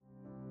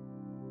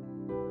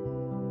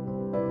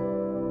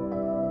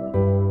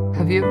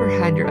you ever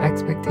had your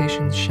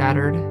expectations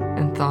shattered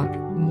and thought,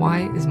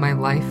 why is my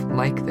life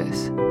like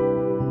this?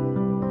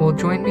 Well,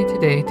 join me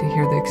today to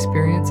hear the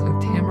experience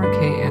of Tamara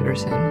K.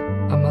 Anderson,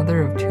 a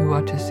mother of 2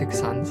 autistic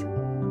sons.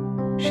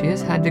 She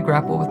has had to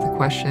grapple with the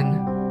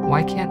question,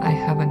 why can't I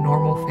have a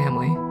normal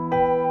family?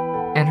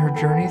 And her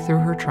journey through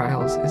her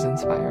trials is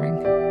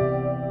inspiring.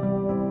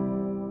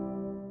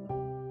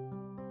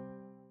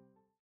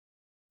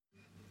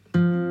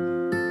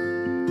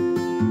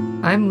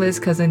 I'm Liz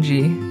Cousin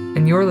G,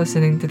 and you're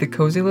listening to the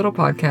cozy little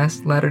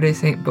podcast Latter-day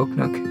Saint Book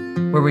Nook,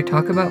 where we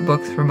talk about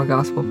books from a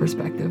gospel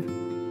perspective.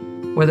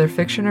 Whether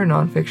fiction or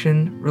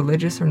nonfiction,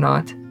 religious or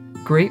not,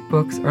 great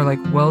books are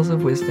like wells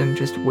of wisdom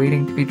just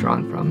waiting to be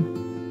drawn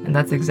from, and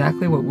that's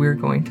exactly what we're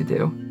going to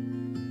do.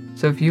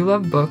 So if you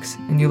love books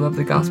and you love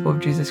the gospel of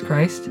Jesus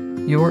Christ,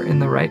 you're in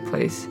the right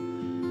place.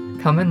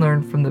 Come and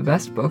learn from the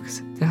best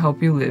books to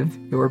help you live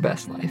your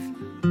best life.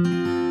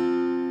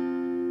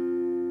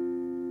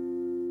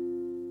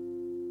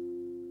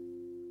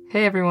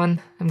 Hey everyone,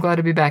 I'm glad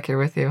to be back here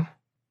with you.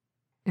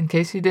 In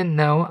case you didn't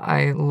know,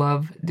 I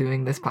love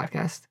doing this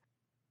podcast.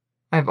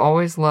 I've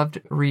always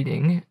loved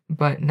reading,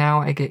 but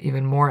now I get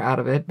even more out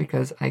of it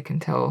because I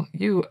can tell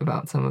you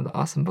about some of the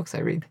awesome books I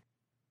read.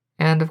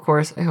 And of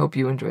course, I hope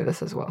you enjoy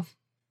this as well.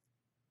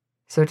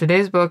 So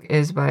today's book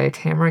is by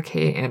Tamara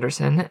K.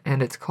 Anderson,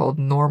 and it's called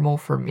Normal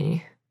for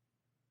Me.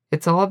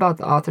 It's all about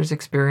the author's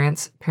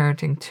experience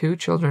parenting 2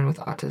 children with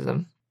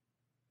autism.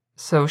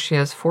 So she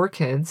has 4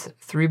 kids,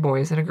 3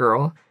 boys and a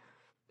girl,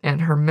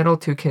 and her middle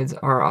 2 kids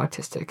are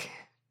autistic.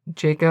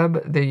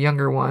 Jacob, the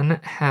younger one,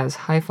 has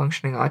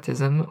high-functioning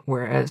autism,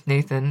 whereas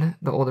Nathan,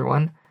 the older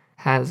one,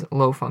 has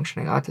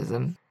low-functioning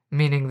autism,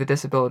 meaning the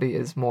disability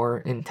is more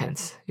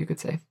intense, you could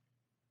say.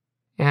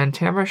 And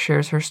Tamara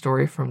shares her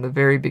story from the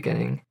very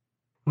beginning,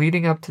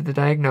 leading up to the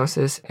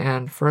diagnosis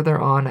and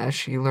further on as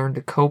she learned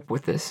to cope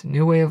with this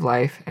new way of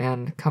life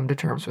and come to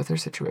terms with her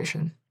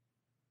situation.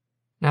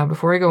 Now,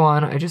 before I go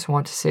on, I just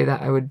want to say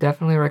that I would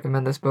definitely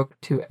recommend this book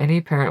to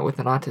any parent with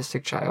an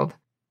autistic child.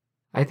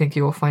 I think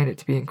you will find it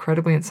to be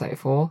incredibly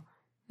insightful,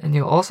 and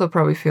you'll also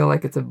probably feel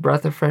like it's a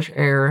breath of fresh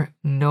air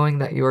knowing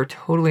that you are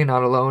totally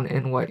not alone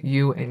in what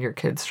you and your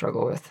kids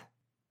struggle with.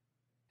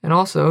 And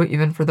also,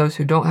 even for those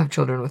who don't have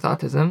children with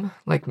autism,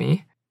 like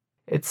me,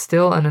 it's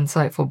still an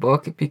insightful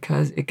book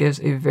because it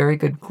gives a very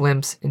good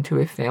glimpse into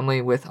a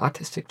family with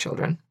autistic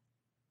children.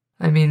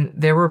 I mean,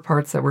 there were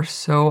parts that were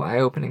so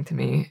eye-opening to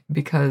me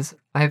because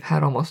I've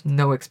had almost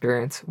no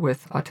experience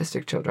with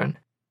autistic children.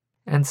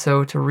 And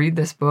so to read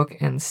this book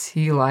and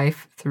see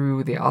life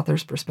through the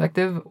author's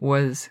perspective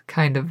was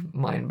kind of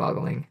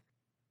mind-boggling.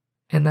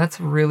 And that's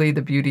really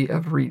the beauty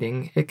of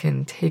reading. It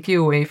can take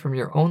you away from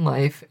your own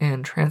life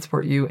and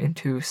transport you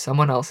into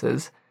someone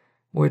else's,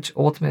 which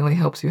ultimately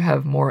helps you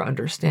have more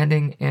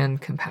understanding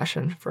and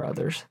compassion for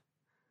others.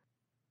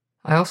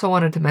 I also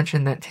wanted to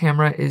mention that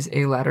Tamara is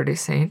a Latter-day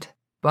Saint,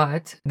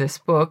 but this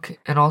book,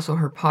 and also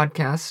her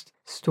podcast,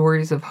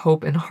 Stories of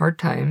Hope in Hard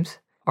Times,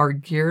 are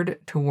geared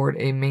toward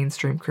a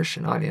mainstream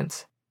Christian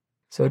audience.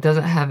 So it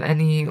doesn't have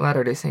any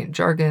Latter-day Saint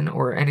jargon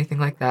or anything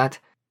like that,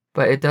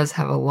 but it does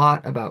have a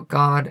lot about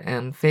God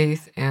and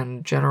faith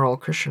and general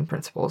Christian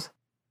principles.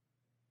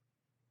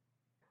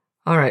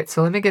 Alright,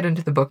 so let me get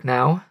into the book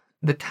now.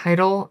 The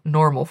title,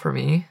 Normal for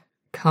Me,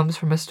 comes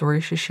from a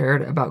story she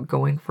shared about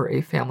going for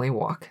a family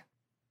walk.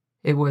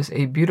 It was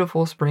a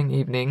beautiful spring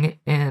evening,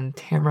 and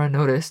Tamara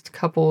noticed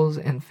couples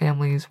and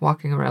families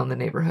walking around the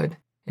neighborhood,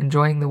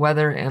 enjoying the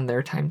weather and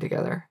their time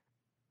together.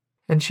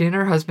 And she and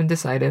her husband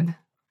decided,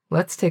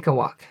 let's take a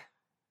walk.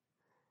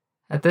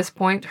 At this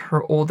point,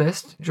 her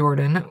oldest,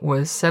 Jordan,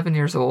 was 7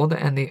 years old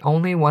and the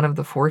only one of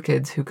the 4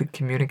 kids who could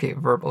communicate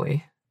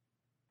verbally.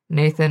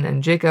 Nathan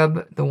and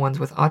Jacob, the ones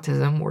with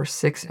autism, were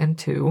 6 and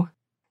 2,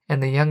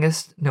 and the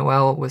youngest,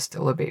 Noel, was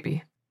still a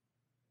baby.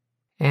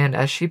 And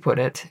as she put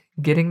it,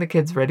 getting the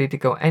kids ready to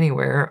go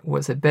anywhere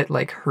was a bit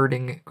like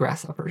herding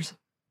grasshoppers.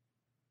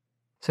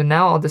 So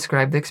now I'll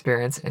describe the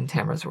experience in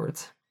Tamara's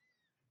words.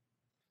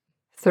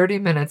 30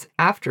 minutes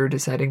after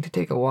deciding to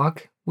take a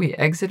walk, we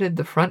exited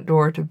the front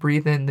door to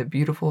breathe in the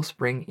beautiful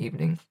spring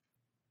evening.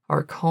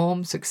 Our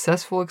calm,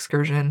 successful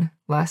excursion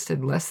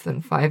lasted less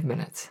than 5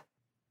 minutes.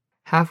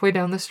 Halfway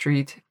down the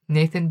street,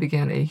 Nathan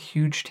began a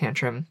huge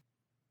tantrum.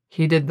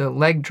 He did the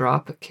leg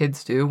drop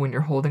kids do when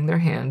you're holding their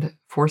hand,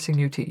 forcing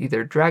you to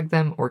either drag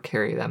them or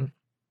carry them.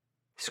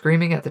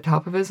 Screaming at the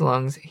top of his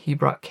lungs, he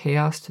brought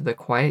chaos to the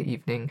quiet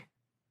evening.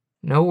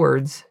 No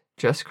words,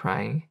 just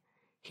crying.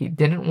 He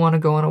didn't want to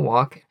go on a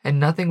walk, and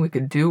nothing we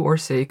could do or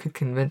say could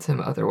convince him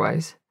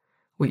otherwise.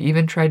 We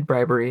even tried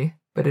bribery,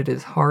 but it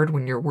is hard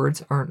when your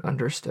words aren't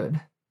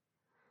understood.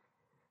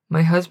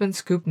 My husband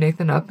scooped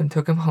Nathan up and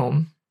took him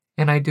home,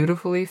 and I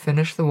dutifully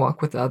finished the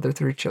walk with the other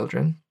 3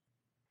 children.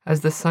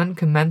 As the sun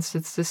commenced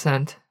its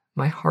descent,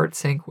 my heart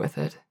sank with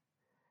it.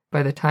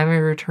 By the time I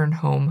returned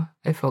home,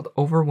 I felt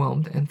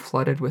overwhelmed and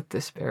flooded with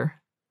despair.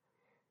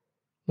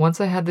 Once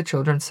I had the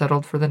children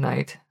settled for the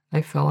night,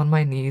 I fell on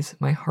my knees,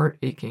 my heart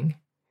aching.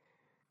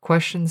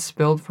 Questions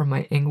spilled from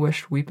my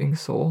anguished, weeping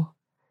soul.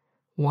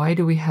 Why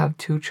do we have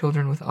 2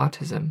 children with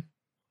autism?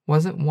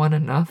 Wasn't one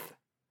enough?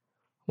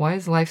 Why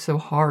is life so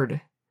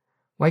hard?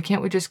 Why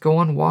can't we just go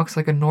on walks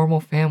like a normal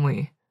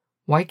family?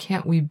 Why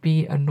can't we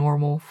be a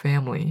normal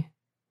family?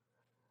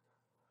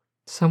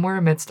 Somewhere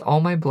amidst all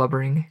my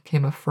blubbering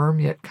came a firm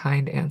yet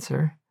kind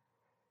answer.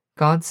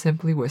 God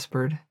simply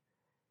whispered,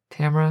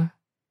 "Tamara,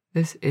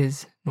 this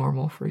is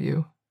normal for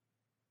you."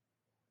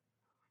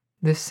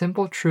 This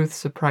simple truth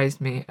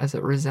surprised me as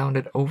it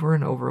resounded over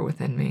and over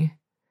within me.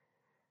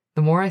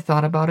 The more I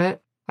thought about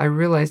it, I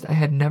realized I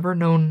had never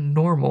known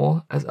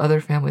normal as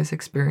other families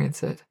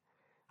experience it.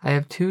 I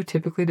have 2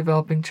 typically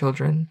developing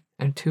children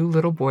and 2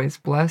 little boys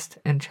blessed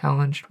and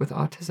challenged with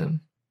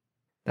autism.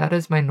 That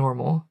is my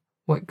normal,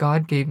 what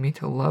God gave me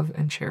to love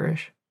and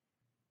cherish.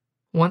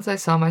 Once I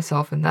saw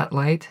myself in that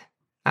light,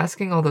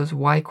 asking all those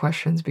why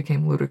questions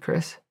became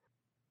ludicrous.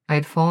 I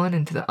had fallen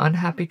into the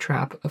unhappy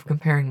trap of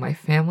comparing my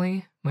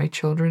family, my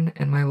children,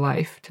 and my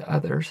life to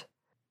others.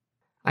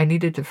 I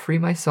needed to free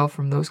myself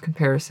from those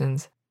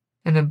comparisons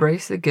and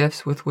embrace the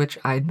gifts with which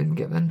I'd been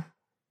given.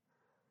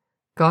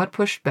 God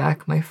pushed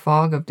back my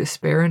fog of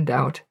despair and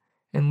doubt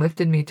and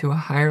lifted me to a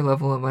higher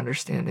level of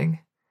understanding.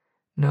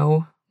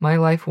 No, my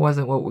life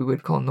wasn't what we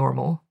would call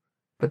normal,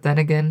 but then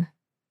again,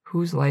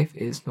 whose life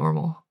is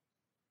normal?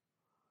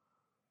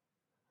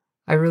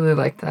 I really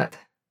like that.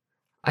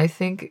 I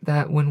think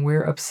that when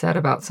we're upset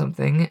about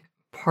something,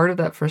 part of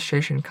that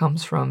frustration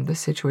comes from the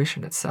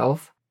situation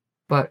itself,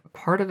 but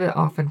part of it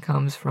often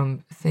comes from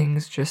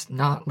things just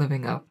not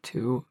living up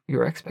to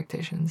your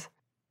expectations.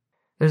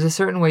 There's a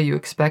certain way you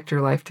expect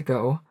your life to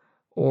go,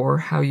 or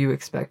how you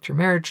expect your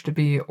marriage to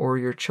be, or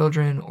your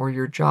children, or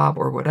your job,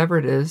 or whatever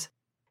it is,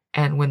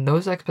 and when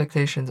those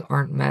expectations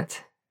aren't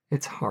met,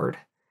 it's hard.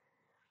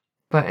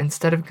 But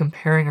instead of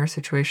comparing our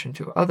situation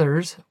to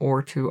others,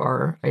 or to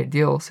our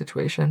ideal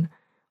situation,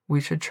 we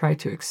should try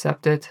to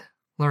accept it,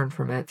 learn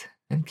from it,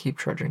 and keep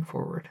trudging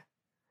forward.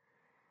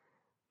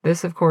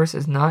 This, of course,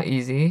 is not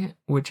easy,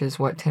 which is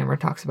what Tamara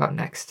talks about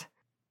next.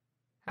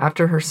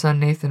 After her son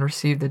Nathan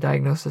received the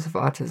diagnosis of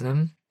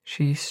autism,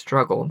 she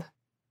struggled.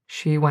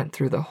 She went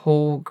through the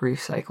whole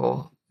grief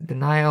cycle: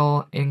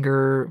 denial,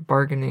 anger,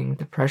 bargaining,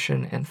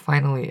 depression, and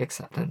finally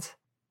acceptance.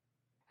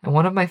 And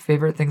one of my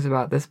favorite things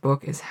about this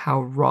book is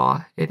how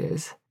raw it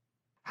is.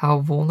 How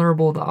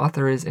vulnerable the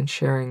author is in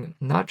sharing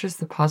not just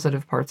the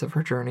positive parts of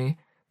her journey,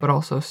 but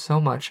also so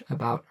much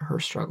about her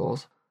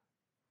struggles.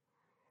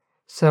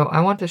 So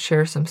I want to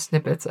share some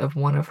snippets of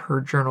one of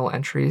her journal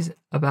entries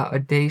about a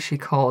day she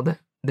called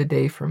the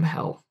day from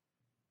hell.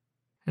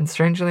 And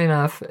strangely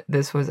enough,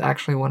 this was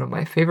actually one of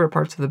my favorite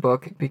parts of the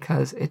book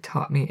because it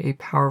taught me a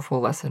powerful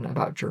lesson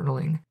about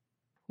journaling,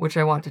 which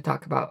I want to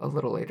talk about a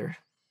little later.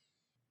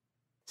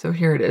 So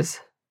here it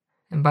is.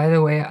 And by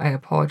the way, I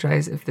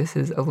apologize if this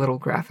is a little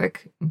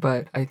graphic,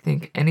 but I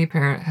think any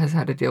parent has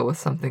had to deal with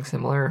something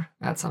similar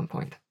at some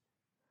point.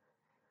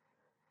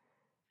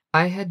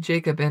 I had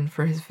Jacob in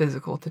for his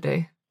physical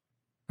today.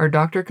 Our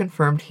doctor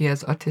confirmed he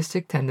has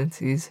autistic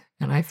tendencies,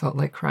 and I felt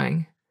like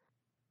crying.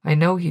 I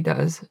know he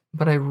does,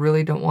 but I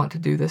really don't want to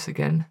do this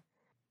again.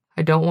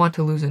 I don't want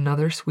to lose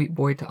another sweet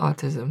boy to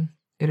autism.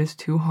 It is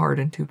too hard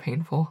and too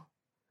painful.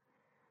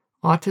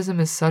 Autism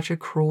is such a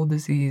cruel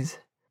disease.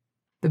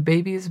 The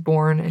baby is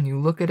born and you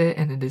look at it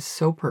and it is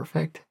so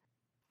perfect.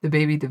 The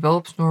baby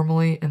develops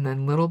normally and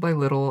then little by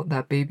little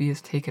that baby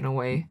is taken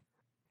away.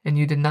 And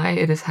you deny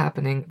it is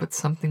happening, but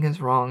something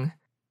is wrong.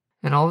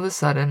 And all of a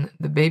sudden,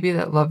 the baby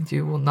that loved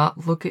you will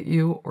not look at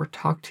you or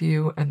talk to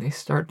you, and they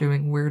start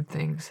doing weird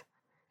things.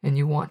 And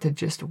you want to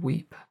just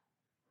weep.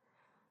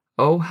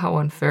 Oh, how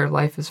unfair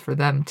life is for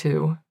them,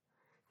 too.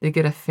 They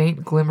get a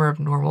faint glimmer of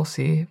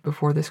normalcy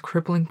before this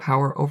crippling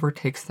power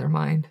overtakes their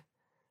mind.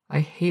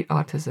 I hate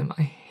autism.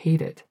 I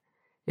hate it.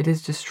 It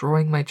is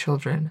destroying my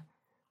children.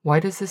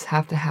 Why does this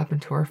have to happen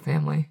to our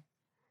family?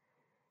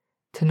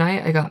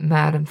 Tonight I got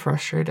mad and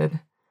frustrated.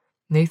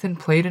 Nathan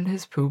played in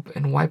his poop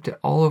and wiped it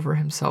all over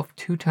himself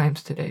 2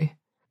 times today.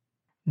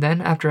 Then,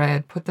 after I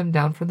had put them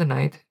down for the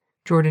night,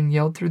 Jordan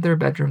yelled through their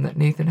bedroom that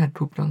Nathan had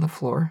pooped on the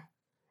floor.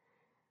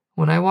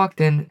 When I walked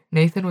in,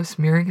 Nathan was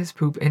smearing his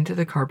poop into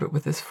the carpet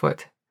with his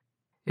foot.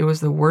 It was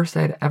the worst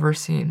I had ever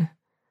seen.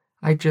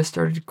 I just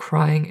started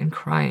crying and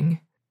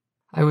crying.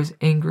 I was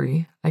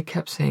angry. I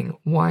kept saying,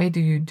 "Why do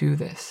you do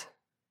this?"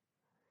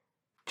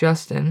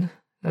 Justin,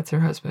 that's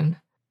her husband,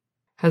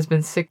 has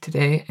been sick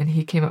today, and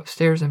he came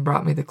upstairs and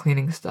brought me the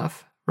cleaning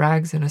stuff,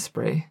 rags and a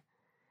spray.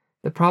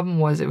 The problem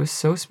was it was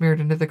so smeared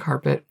into the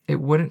carpet, it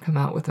wouldn't come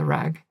out with a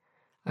rag.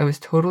 I was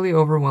totally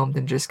overwhelmed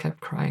and just kept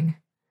crying.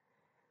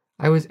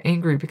 I was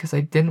angry because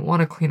I didn't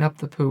want to clean up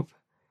the poop.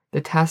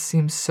 The task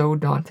seemed so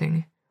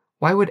daunting.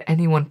 Why would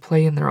anyone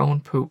play in their own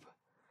poop?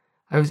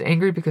 I was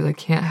angry because I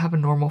can't have a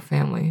normal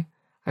family.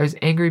 I was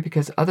angry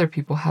because other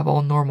people have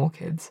all normal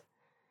kids.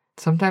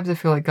 Sometimes I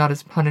feel like God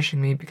is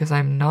punishing me because I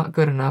am not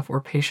good enough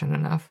or patient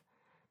enough.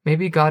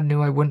 Maybe God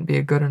knew I wouldn't be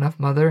a good enough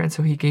mother, and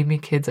so he gave me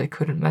kids I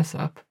couldn't mess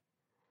up.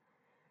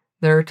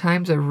 There are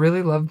times I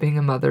really love being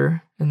a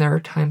mother, and there are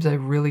times I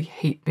really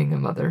hate being a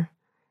mother.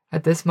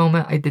 At this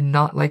moment, I did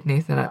not like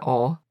Nathan at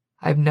all.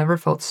 I've never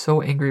felt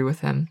so angry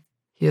with him.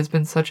 He has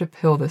been such a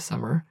pill this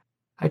summer.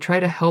 I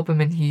try to help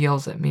him and he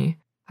yells at me.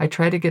 I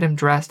try to get him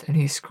dressed and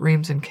he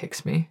screams and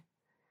kicks me.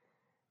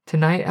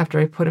 Tonight, after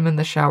I put him in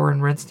the shower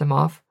and rinsed him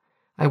off,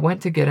 I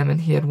went to get him and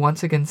he had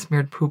once again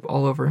smeared poop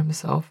all over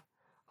himself.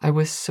 I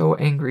was so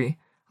angry.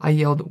 I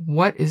yelled,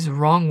 "What is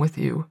wrong with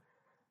you?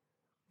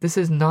 This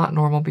is not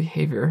normal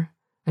behavior.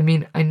 I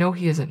mean, I know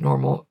he isn't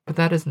normal, but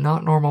that is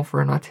not normal for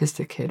an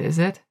autistic kid, is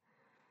it?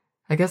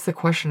 I guess the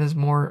question is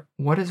more,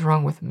 what is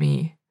wrong with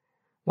me?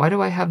 Why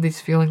do I have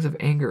these feelings of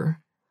anger?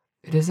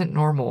 It isn't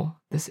normal.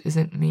 This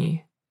isn't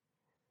me."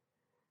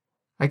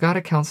 I got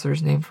a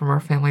counselor's name from our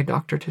family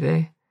doctor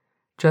today.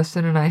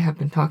 Justin and I have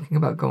been talking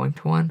about going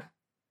to one.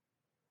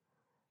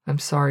 I'm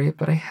sorry,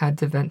 but I had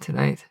to vent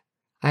tonight.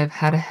 I have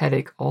had a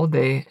headache all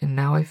day and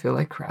now I feel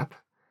like crap.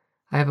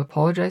 I have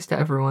apologized to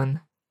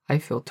everyone. I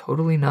feel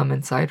totally numb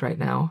inside right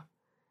now.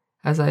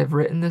 As I have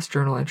written this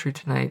journal entry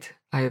tonight,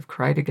 I have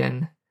cried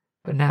again,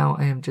 but now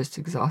I am just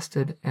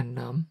exhausted and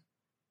numb.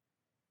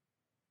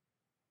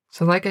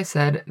 So like I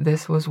said,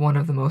 this was one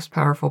of the most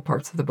powerful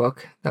parts of the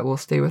book that will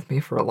stay with me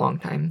for a long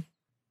time.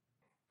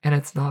 And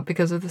it's not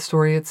because of the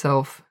story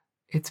itself,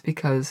 it's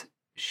because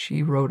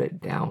she wrote it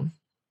down.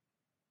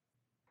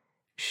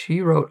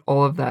 She wrote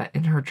all of that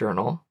in her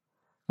journal.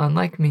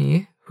 Unlike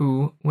me,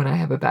 who, when I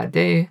have a bad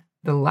day,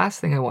 the last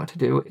thing I want to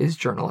do is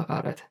journal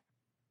about it.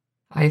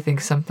 I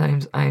think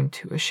sometimes I'm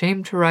too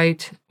ashamed to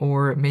write,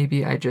 or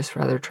maybe I just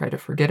rather try to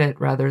forget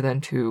it rather than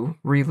to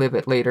relive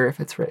it later if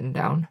it's written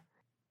down.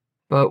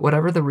 But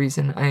whatever the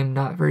reason, I am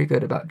not very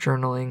good about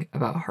journaling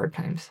about hard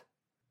times.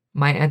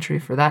 My entry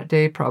for that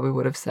day probably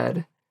would have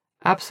said,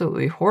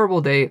 "Absolutely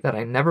horrible day that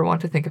I never want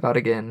to think about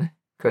again.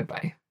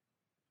 Goodbye."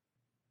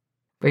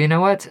 But you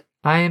know what?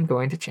 I am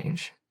going to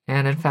change.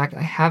 And in fact,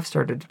 I have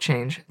started to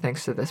change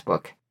thanks to this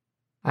book.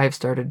 I have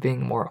started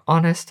being more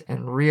honest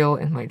and real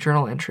in my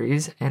journal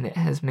entries, and it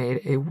has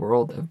made a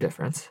world of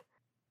difference.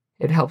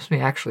 It helps me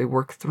actually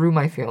work through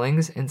my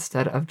feelings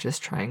instead of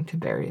just trying to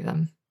bury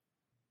them.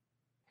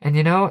 And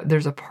you know,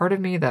 there's a part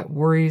of me that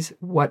worries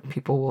what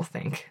people will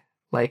think,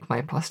 like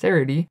my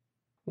posterity,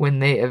 when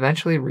they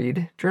eventually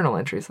read journal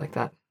entries like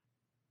that.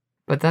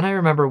 But then I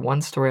remember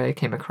one story I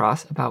came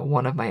across about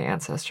one of my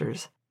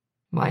ancestors,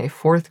 my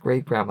 4th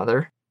grade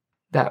grandmother,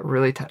 that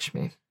really touched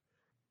me.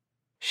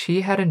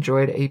 She had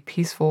enjoyed a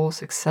peaceful,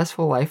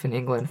 successful life in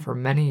England for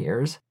many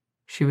years.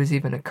 She was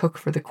even a cook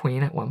for the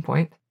Queen at one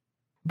point.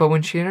 But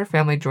when she and her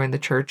family joined the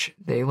church,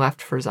 they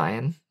left for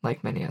Zion,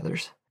 like many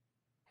others.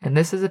 And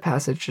this is a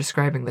passage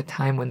describing the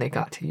time when they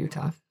got to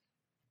Utah.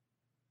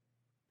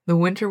 The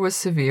winter was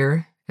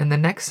severe, and the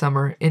next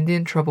summer,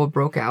 Indian trouble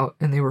broke out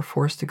and they were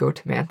forced to go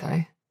to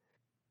Manti.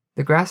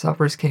 The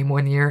grasshoppers came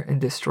one year and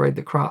destroyed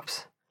the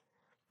crops.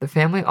 The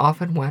family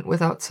often went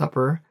without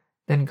supper,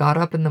 then got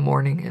up in the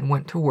morning and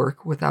went to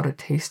work without a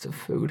taste of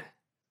food.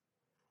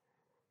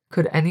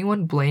 Could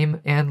anyone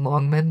blame Anne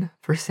Longman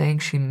for saying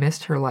she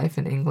missed her life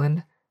in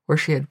England, where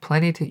she had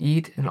plenty to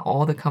eat and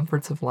all the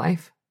comforts of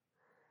life?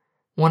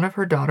 One of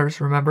her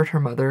daughters remembered her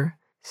mother,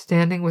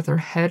 standing with her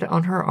head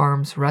on her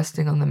arms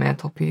resting on the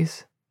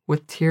mantelpiece,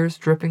 with tears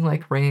dripping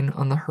like rain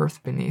on the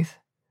hearth beneath.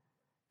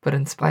 But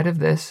in spite of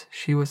this,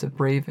 she was a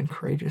brave and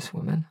courageous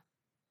woman.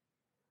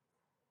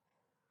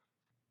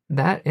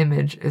 That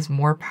image is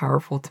more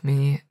powerful to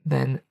me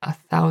than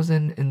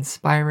 1,000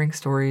 inspiring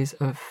stories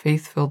of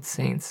faith-filled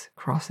saints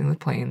crossing the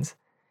plains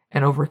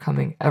and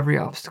overcoming every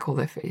obstacle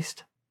they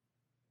faced.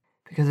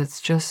 Because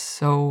it's just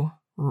so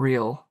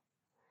real.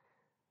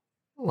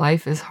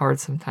 Life is hard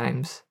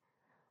sometimes.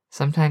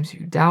 Sometimes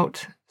you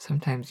doubt,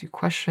 sometimes you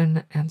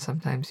question, and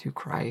sometimes you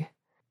cry.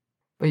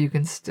 But you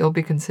can still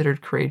be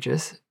considered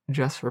courageous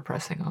just for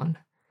pressing on.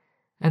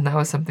 And that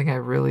was something I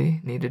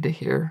really needed to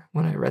hear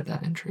when I read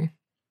that entry.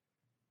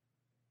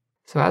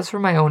 So as for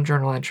my own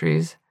journal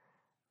entries,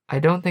 I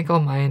don't think I'll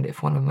mind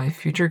if one of my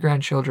future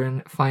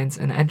grandchildren finds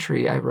an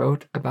entry I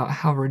wrote about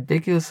how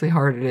ridiculously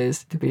hard it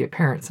is to be a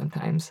parent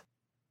sometimes,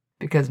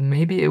 because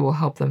maybe it will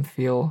help them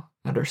feel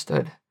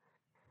understood,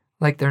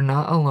 like they're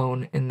not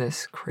alone in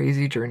this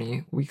crazy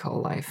journey we call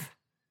life.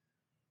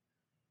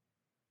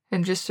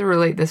 And just to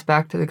relate this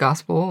back to the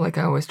gospel, like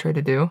I always try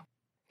to do,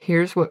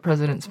 here's what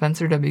President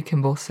Spencer W.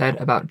 Kimball said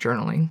about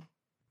journaling.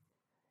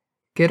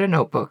 Get a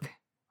notebook,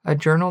 a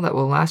journal that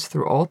will last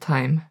through all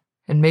time,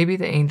 and maybe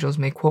the angels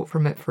may quote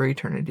from it for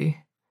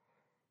eternity.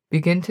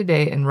 Begin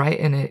today and write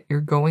in it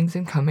your goings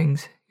and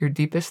comings, your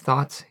deepest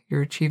thoughts,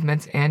 your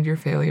achievements and your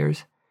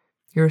failures,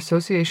 your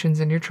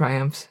associations and your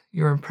triumphs,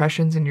 your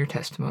impressions and your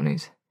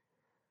testimonies.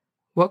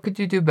 What could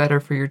you do better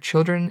for your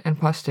children and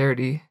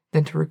posterity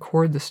than to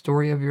record the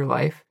story of your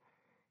life,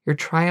 your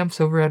triumphs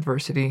over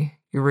adversity,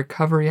 your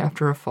recovery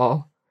after a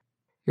fall,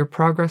 your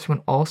progress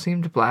when all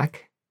seemed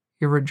black,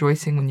 your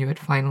rejoicing when you had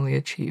finally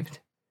achieved?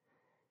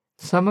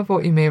 Some of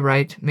what you may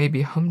write may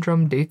be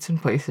humdrum dates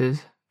and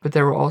places, but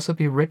there will also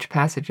be rich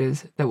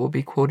passages that will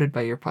be quoted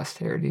by your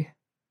posterity.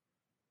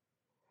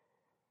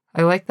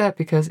 I like that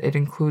because it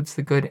includes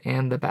the good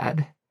and the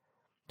bad.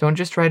 Don't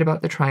just write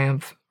about the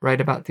triumph,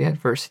 write about the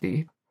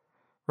adversity.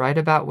 Write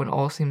about when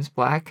all seems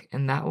black,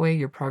 and that way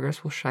your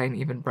progress will shine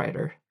even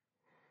brighter.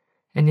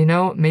 And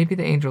maybe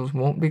the angels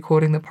won't be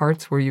quoting the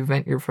parts where you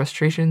vent your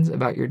frustrations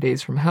about your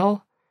days from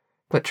hell,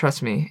 but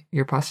trust me,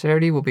 your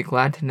posterity will be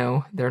glad to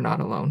know they're not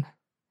alone.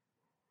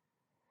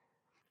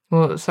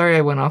 Well, sorry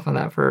I went off on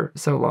that for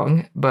so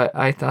long, but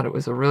I thought it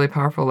was a really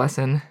powerful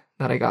lesson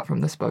that I got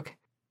from this book.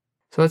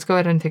 So let's go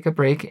ahead and take a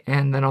break,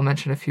 and then I'll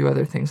mention a few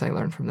other things I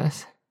learned from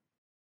this.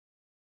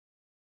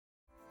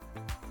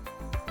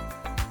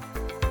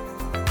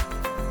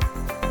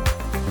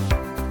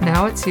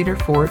 Now at Cedar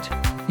Fort,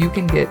 you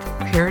can get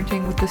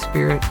Parenting with the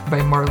Spirit by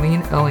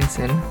Marlene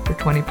Ellingson for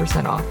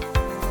 20% off.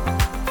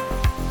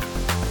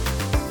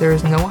 There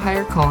is no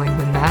higher calling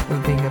than that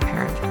of being a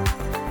parent.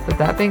 But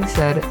that being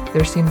said,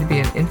 there seem to be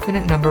an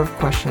infinite number of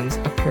questions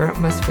a parent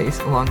must face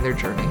along their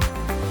journey.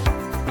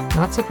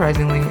 Not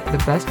surprisingly,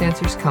 the best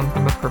answers come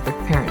from a perfect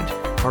parent,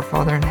 our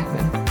Father in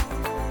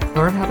heaven.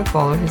 Learn how to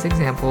follow his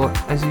example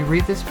as you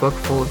read this book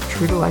full of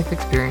true-to-life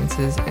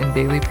experiences and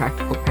daily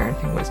practical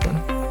parenting wisdom.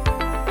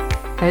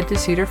 Head to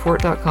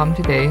cedarfort.com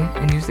today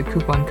and use the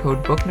coupon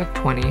code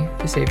BOOKNOOK20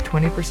 to save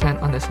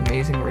 20% on this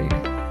amazing read,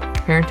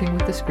 Parenting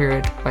with the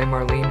Spirit by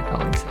Marlene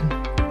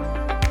Ellingson.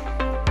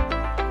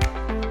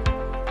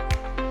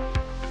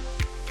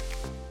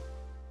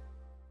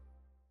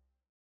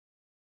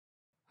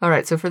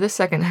 Alright, so for this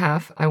second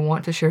half, I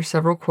want to share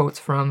several quotes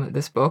from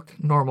this book,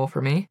 Normal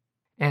for Me,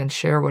 and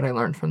share what I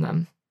learned from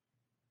them.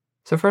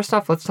 So first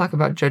off, let's talk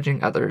about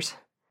judging others.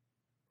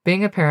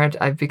 Being a parent,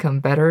 I've become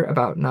better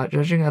about not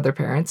judging other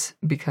parents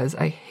because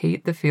I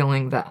hate the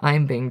feeling that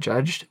I'm being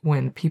judged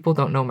when people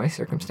don't know my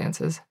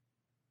circumstances.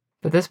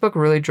 But this book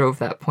really drove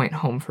that point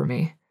home for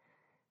me.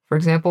 For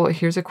example,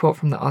 here's a quote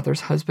from the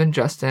author's husband,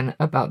 Justin,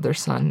 about their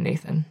son,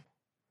 Nathan.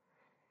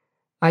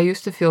 I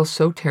used to feel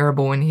so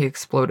terrible when he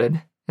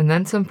exploded, and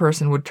then some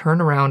person would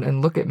turn around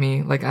and look at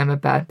me like I'm a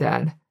bad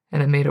dad,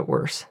 and it made it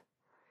worse.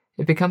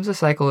 It becomes a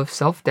cycle of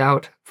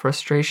self-doubt,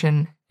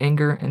 frustration,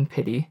 anger, and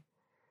pity.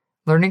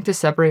 Learning to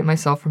separate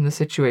myself from the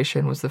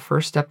situation was the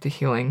first step to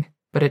healing,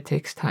 but it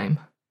takes time.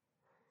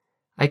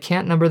 I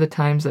can't number the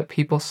times that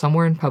people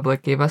somewhere in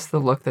public gave us the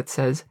look that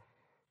says,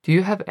 "Do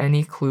you have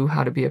any clue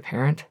how to be a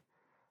parent?"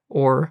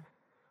 Or,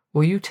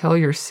 "Will you tell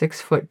your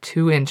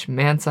 6'2"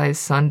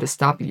 man-sized son to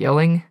stop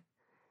yelling?"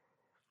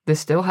 This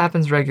still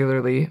happens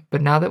regularly,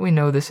 but now that we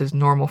know this is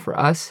normal for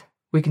us,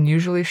 we can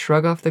usually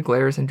shrug off the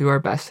glares and do our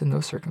best in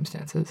those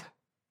circumstances.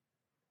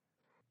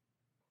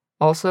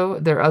 Also,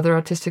 their other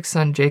autistic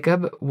son,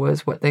 Jacob,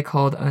 was what they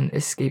called an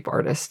escape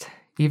artist,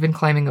 even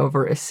climbing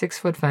over a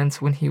 6-foot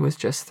fence when he was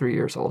just 3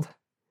 years old.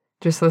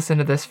 Just listen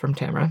to this from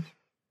Tamara.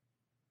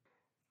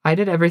 I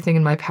did everything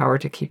in my power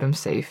to keep him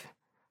safe.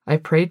 I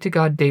prayed to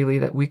God daily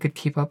that we could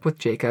keep up with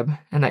Jacob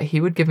and that he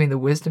would give me the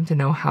wisdom to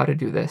know how to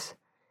do this.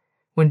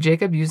 When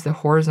Jacob used the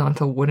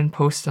horizontal wooden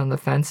posts on the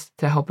fence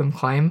to help him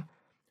climb,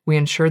 we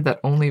ensured that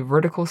only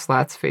vertical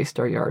slats faced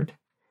our yard.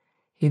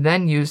 He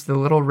then used the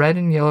little red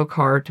and yellow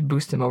car to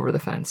boost him over the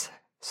fence,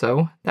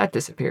 so that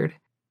disappeared.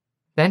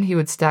 Then he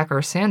would stack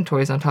our sand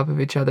toys on top of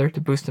each other to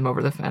boost him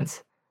over the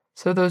fence,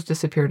 so those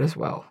disappeared as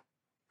well.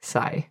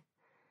 Sigh.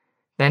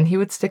 Then he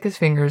would stick his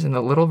fingers in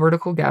the little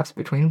vertical gaps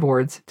between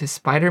boards to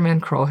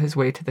Spider-Man crawl his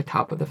way to the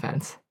top of the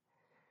fence.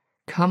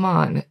 Come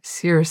on,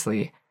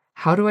 seriously,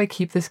 how do I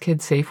keep this kid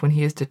safe when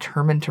he is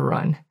determined to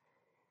run?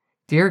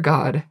 Dear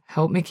God,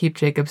 help me keep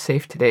Jacob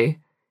safe today.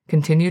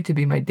 Continue to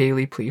be my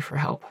daily plea for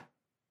help.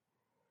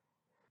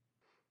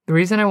 The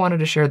reason I wanted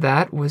to share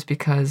that was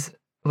because,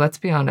 let's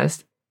be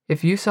honest,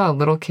 if you saw a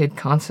little kid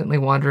constantly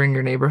wandering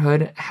your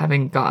neighborhood,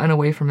 having gotten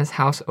away from his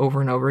house over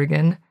and over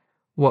again,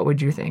 what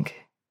would you think?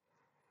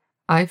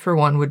 I, for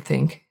one, would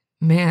think,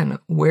 man,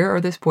 where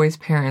are this boy's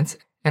parents,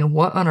 and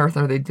what on earth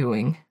are they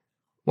doing?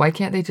 Why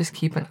can't they just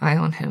keep an eye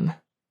on him?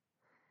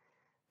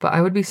 But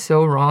I would be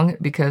so wrong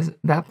because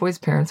that boy's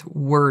parents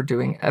were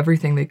doing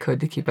everything they could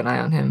to keep an eye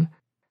on him,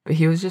 but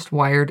he was just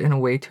wired in a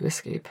way to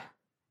escape.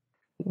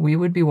 We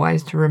would be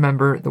wise to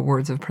remember the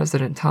words of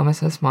President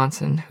Thomas S.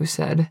 Monson, who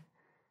said,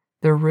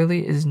 "There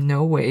really is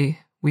no way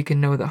we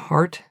can know the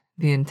heart,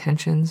 the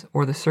intentions,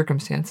 or the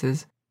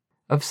circumstances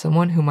of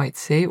someone who might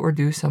say or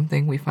do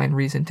something we find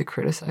reason to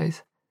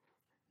criticize.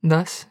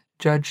 Thus,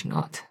 judge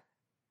not."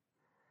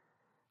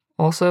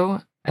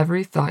 Also,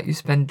 every thought you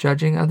spend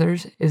judging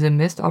others is a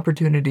missed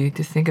opportunity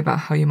to think about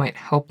how you might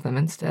help them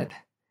instead.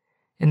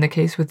 In the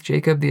case with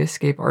Jacob the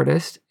escape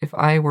artist, if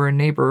I were a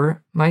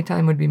neighbor, my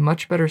time would be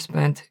much better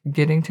spent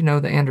getting to know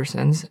the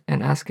Andersons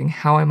and asking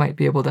how I might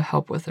be able to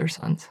help with their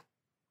sons.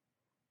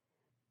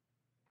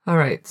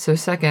 Alright, so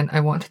second,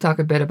 I want to talk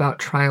a bit about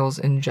trials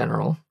in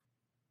general.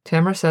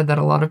 Tamara said that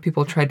a lot of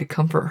people tried to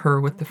comfort her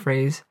with the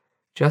phrase,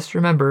 "Just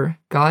remember,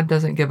 God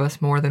doesn't give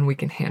us more than we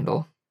can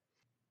handle."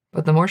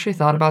 But the more she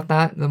thought about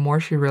that, the more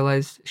she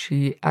realized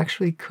she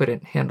actually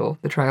couldn't handle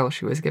the trial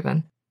she was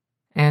given,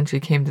 and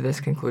she came to this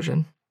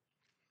conclusion.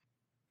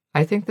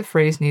 I think the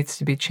phrase needs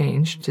to be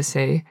changed to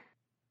say,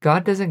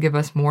 God doesn't give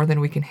us more than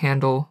we can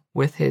handle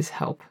with his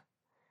help.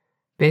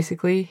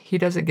 Basically, he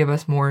doesn't give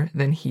us more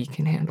than he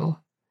can handle.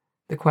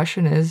 The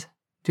question is,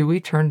 do we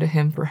turn to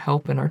him for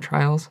help in our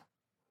trials?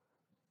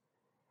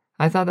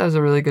 I thought that was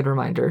a really good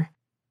reminder.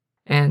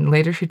 and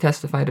later she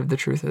testified of the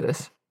truth of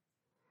this.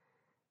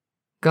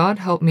 God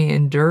helped me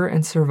endure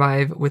and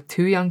survive with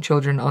 2 young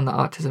children on the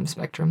autism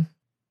spectrum.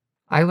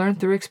 I learned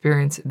through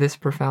experience this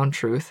profound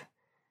truth: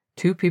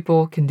 2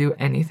 people can do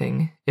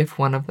anything if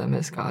one of them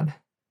is God.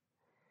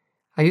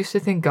 I used to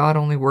think God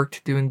only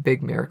worked doing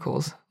big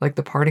miracles, like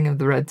the parting of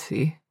the Red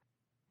Sea,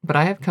 but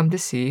I have come to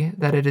see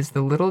that it is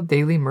the little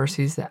daily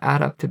mercies that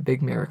add up to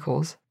big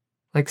miracles,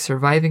 like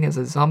surviving as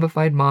a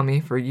zombified mommy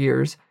for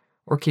years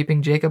or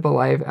keeping Jacob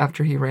alive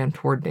after he ran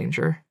toward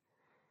danger.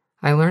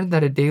 I learned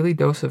that a daily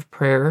dose of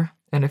prayer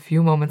and a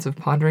few moments of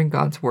pondering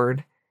God's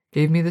word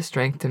gave me the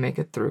strength to make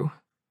it through.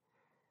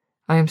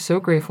 I am so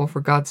grateful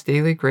for God's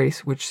daily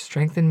grace, which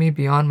strengthened me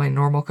beyond my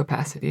normal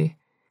capacity,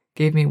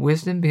 gave me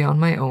wisdom beyond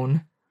my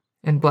own,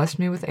 and blessed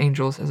me with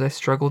angels as I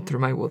struggled through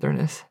my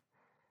wilderness.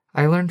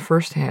 I learned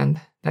firsthand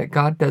that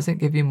God doesn't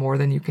give you more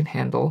than you can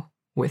handle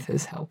with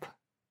His help.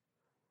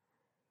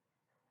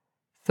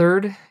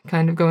 Third,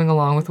 kind of going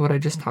along with what I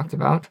just talked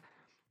about,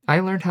 I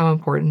learned how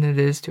important it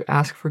is to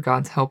ask for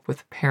God's help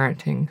with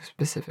parenting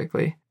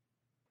specifically.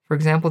 For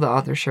example, the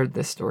author shared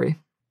this story.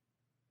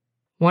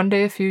 One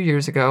day a few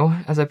years ago,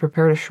 as I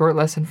prepared a short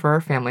lesson for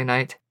our family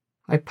night,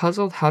 I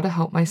puzzled how to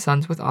help my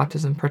sons with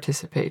autism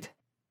participate.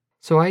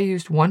 So I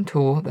used one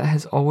tool that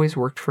has always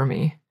worked for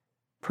me: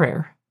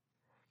 prayer.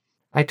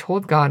 I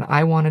told God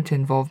I wanted to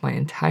involve my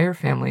entire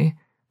family,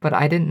 but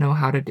I didn't know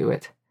how to do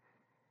it.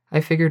 I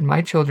figured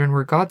my children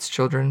were God's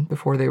children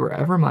before they were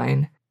ever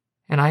mine,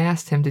 and I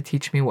asked Him to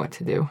teach me what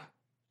to do.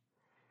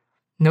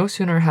 No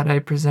sooner had I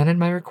presented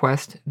my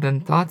request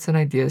than thoughts and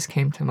ideas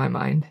came to my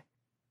mind.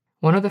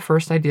 One of the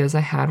first ideas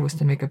I had was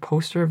to make a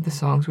poster of the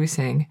songs we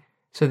sang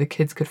so the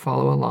kids could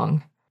follow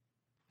along.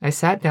 I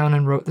sat down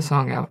and wrote the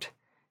song out.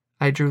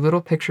 I drew little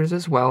pictures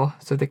as well,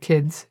 so the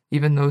kids,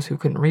 even those who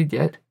couldn't read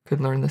yet,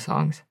 could learn the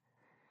songs.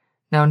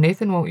 Now,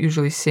 Nathan won't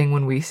usually sing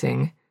when we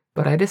sing,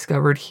 but I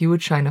discovered he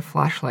would shine a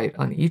flashlight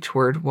on each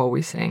word while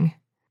we sang.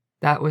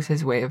 That was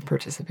his way of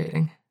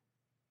participating.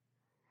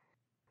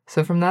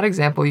 So from that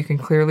example, you can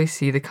clearly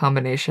see the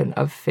combination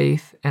of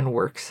faith and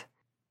works.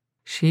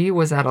 She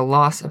was at a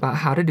loss about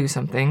how to do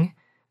something,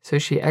 so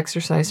she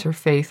exercised her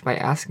faith by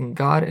asking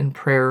God in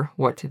prayer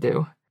what to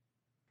do.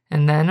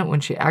 And then,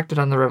 when she acted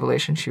on the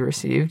revelation she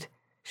received,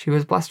 she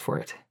was blessed for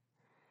it.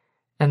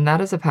 And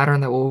that is a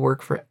pattern that will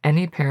work for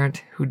any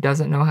parent who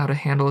doesn't know how to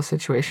handle a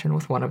situation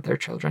with one of their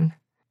children.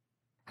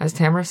 As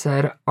Tamara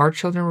said, our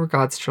children were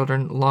God's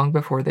children long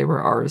before they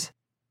were ours,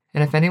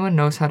 and if anyone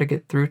knows how to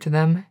get through to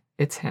them,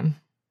 it's Him.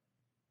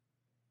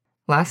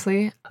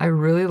 Lastly, I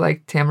really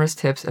liked Tamara's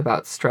tips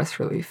about stress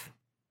relief.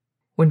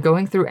 When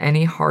going through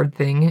any hard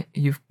thing,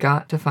 you've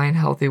got to find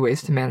healthy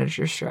ways to manage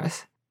your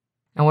stress.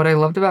 And what I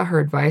loved about her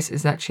advice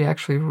is that she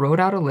actually wrote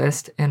out a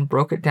list and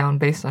broke it down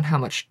based on how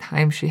much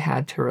time she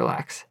had to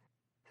relax.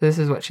 So this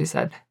is what she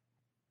said.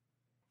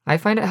 I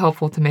find it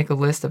helpful to make a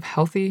list of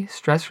healthy,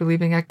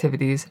 stress-relieving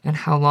activities and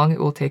how long it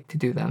will take to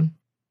do them.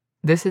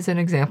 This is an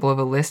example of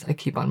a list I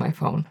keep on my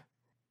phone.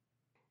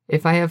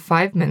 If I have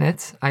 5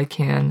 minutes, I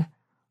can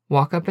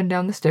walk up and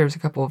down the stairs a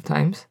couple of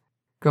times,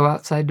 go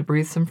outside to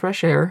breathe some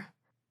fresh air,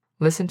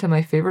 listen to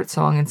my favorite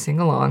song and sing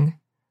along,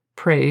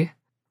 pray,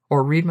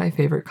 or read my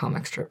favorite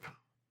comic strip.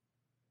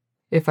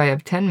 If I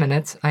have 10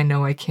 minutes, I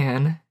know I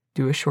can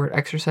do a short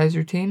exercise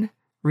routine,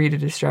 read a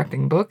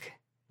distracting book,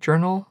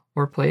 journal,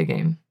 or play a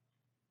game.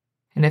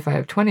 And if I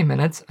have 20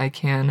 minutes, I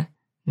can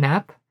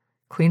nap,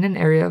 clean an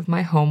area of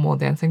my home while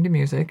dancing to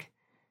music,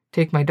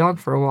 take my dog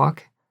for a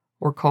walk,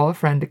 or call a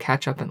friend to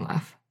catch up and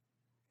laugh.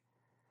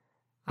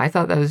 I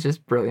thought that was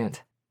just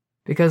brilliant,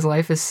 because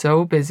life is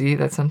so busy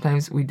that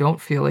sometimes we don't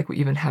feel like we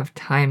even have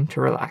time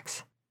to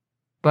relax.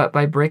 But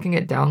by breaking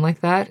it down like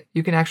that,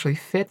 you can actually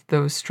fit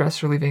those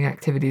stress-relieving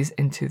activities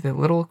into the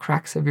little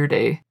cracks of your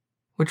day,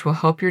 which will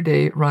help your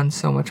day run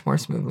so much more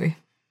smoothly.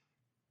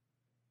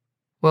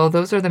 Well,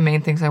 those are the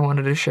main things I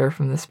wanted to share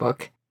from this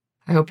book.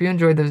 I hope you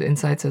enjoyed those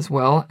insights as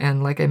well,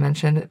 and like I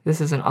mentioned, this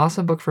is an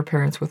awesome book for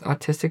parents with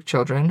autistic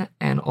children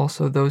and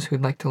also those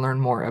who'd like to learn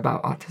more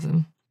about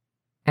autism.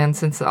 And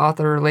since the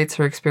author relates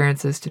her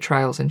experiences to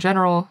trials in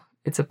general,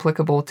 it's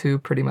applicable to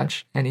pretty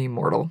much any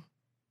mortal.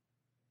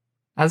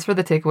 As for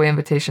the takeaway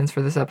invitations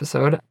for this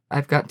episode,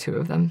 I've got 2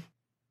 of them.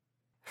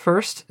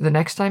 First, the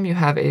next time you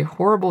have a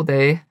horrible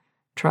day,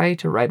 try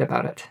to write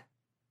about it.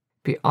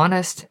 Be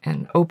honest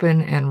and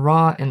open and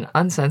raw and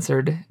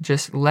uncensored.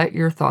 Just let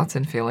your thoughts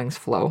and feelings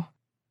flow.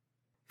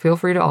 Feel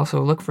free to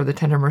also look for the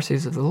tender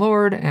mercies of the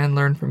Lord and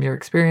learn from your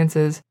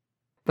experiences,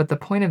 but the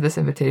point of this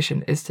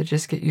invitation is to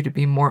just get you to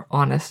be more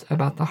honest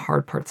about the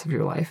hard parts of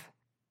your life.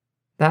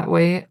 That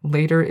way,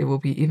 later it will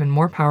be even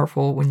more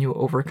powerful when you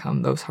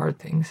overcome those hard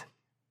things.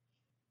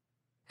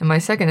 And my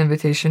second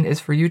invitation is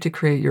for you to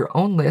create your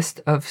own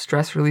list of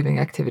stress-relieving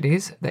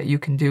activities that you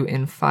can do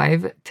in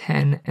 5,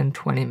 10, and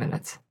 20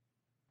 minutes.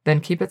 Then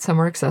keep it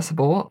somewhere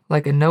accessible,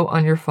 like a note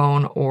on your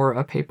phone or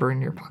a paper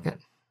in your pocket.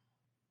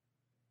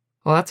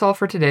 Well, that's all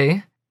for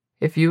today.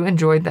 If you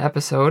enjoyed the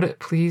episode,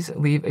 please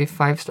leave a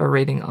 5-star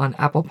rating on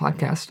Apple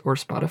Podcasts or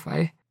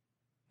Spotify.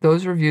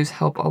 Those reviews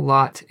help a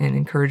lot in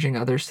encouraging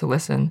others to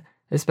listen,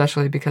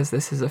 especially because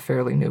this is a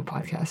fairly new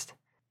podcast.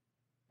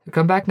 So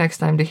come back next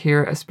time to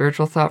hear a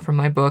spiritual thought from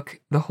my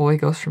book, The Holy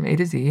Ghost from A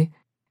to Z,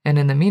 and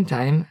in the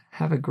meantime,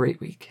 have a great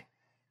week.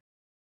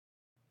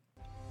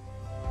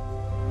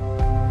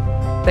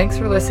 Thanks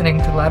for listening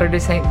to Latter-day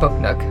Saint Book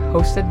Nook,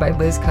 hosted by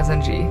Liz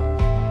Cousin G.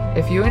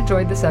 If you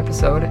enjoyed this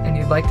episode and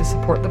you'd like to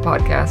support the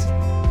podcast,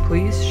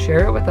 please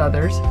share it with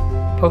others,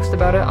 post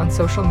about it on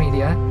social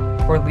media,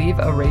 or leave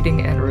a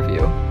rating and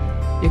review.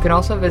 You can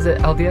also visit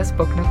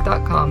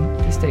ldsbooknook.com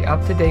to stay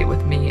up to date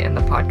with me and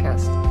the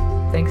podcast.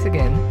 Thanks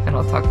again, and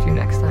I'll talk to you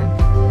next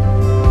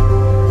time.